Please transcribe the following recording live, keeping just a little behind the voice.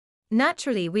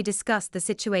Naturally, we discussed the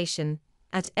situation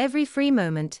at every free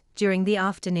moment during the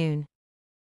afternoon.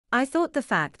 I thought the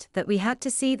fact that we had to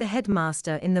see the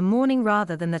headmaster in the morning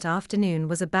rather than that afternoon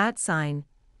was a bad sign,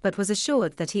 but was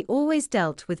assured that he always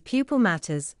dealt with pupil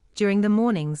matters during the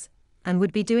mornings and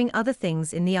would be doing other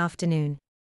things in the afternoon.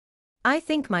 I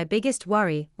think my biggest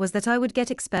worry was that I would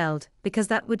get expelled because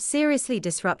that would seriously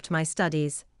disrupt my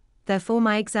studies, therefore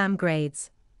my exam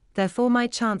grades, therefore my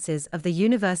chances of the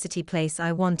university place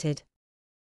I wanted.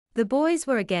 The boys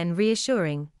were again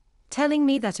reassuring, telling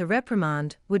me that a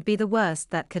reprimand would be the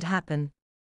worst that could happen.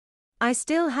 I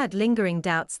still had lingering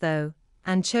doubts though,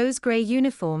 and chose grey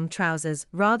uniform trousers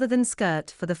rather than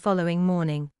skirt for the following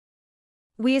morning.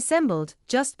 We assembled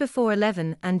just before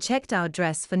 11 and checked our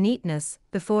dress for neatness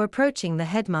before approaching the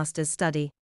headmaster's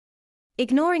study.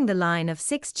 Ignoring the line of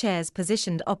 6 chairs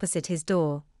positioned opposite his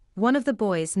door, one of the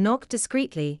boys knocked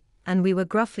discreetly, and we were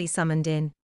gruffly summoned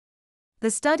in. The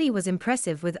study was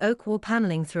impressive with oak wall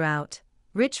paneling throughout,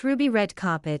 rich ruby red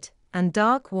carpet, and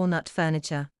dark walnut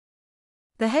furniture.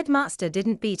 The headmaster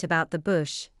didn't beat about the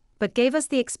bush, but gave us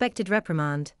the expected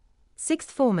reprimand. Sixth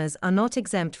formers are not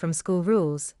exempt from school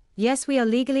rules. Yes, we are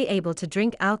legally able to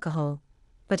drink alcohol,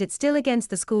 but it's still against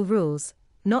the school rules,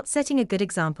 not setting a good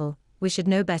example, we should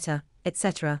know better,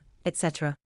 etc.,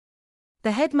 etc.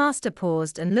 The headmaster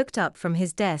paused and looked up from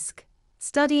his desk,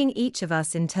 studying each of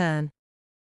us in turn.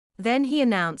 Then he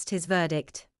announced his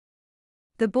verdict.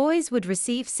 The boys would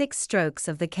receive 6 strokes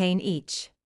of the cane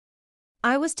each.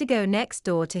 I was to go next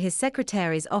door to his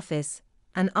secretary's office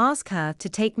and ask her to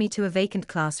take me to a vacant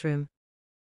classroom.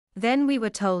 Then we were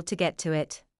told to get to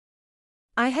it.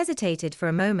 I hesitated for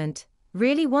a moment,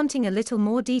 really wanting a little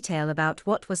more detail about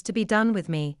what was to be done with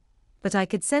me, but I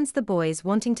could sense the boys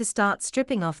wanting to start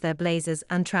stripping off their blazers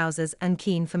and trousers and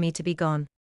keen for me to be gone.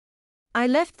 I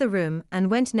left the room and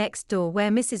went next door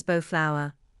where Mrs.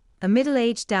 Bowflower, a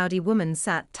middle-aged dowdy woman,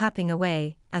 sat tapping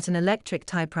away at an electric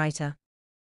typewriter.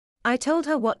 I told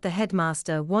her what the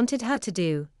headmaster wanted her to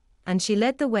do, and she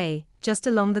led the way just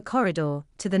along the corridor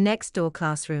to the next door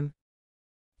classroom.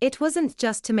 It wasn't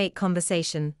just to make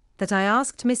conversation that I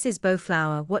asked Mrs.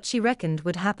 Bowflower what she reckoned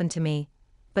would happen to me,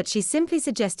 but she simply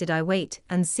suggested I wait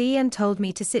and see and told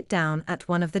me to sit down at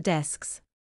one of the desks.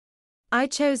 I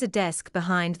chose a desk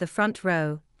behind the front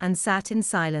row and sat in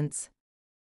silence.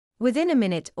 Within a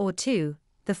minute or two,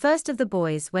 the first of the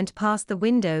boys went past the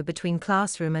window between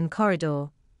classroom and corridor,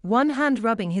 one hand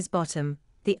rubbing his bottom,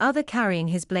 the other carrying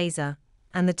his blazer,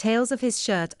 and the tails of his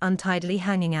shirt untidily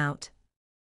hanging out.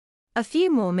 A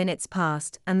few more minutes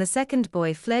passed and the second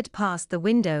boy fled past the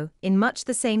window in much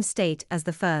the same state as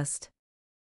the first.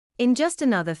 In just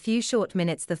another few short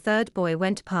minutes the third boy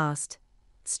went past,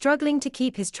 struggling to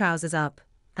keep his trousers up,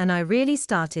 and I really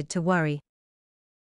started to worry.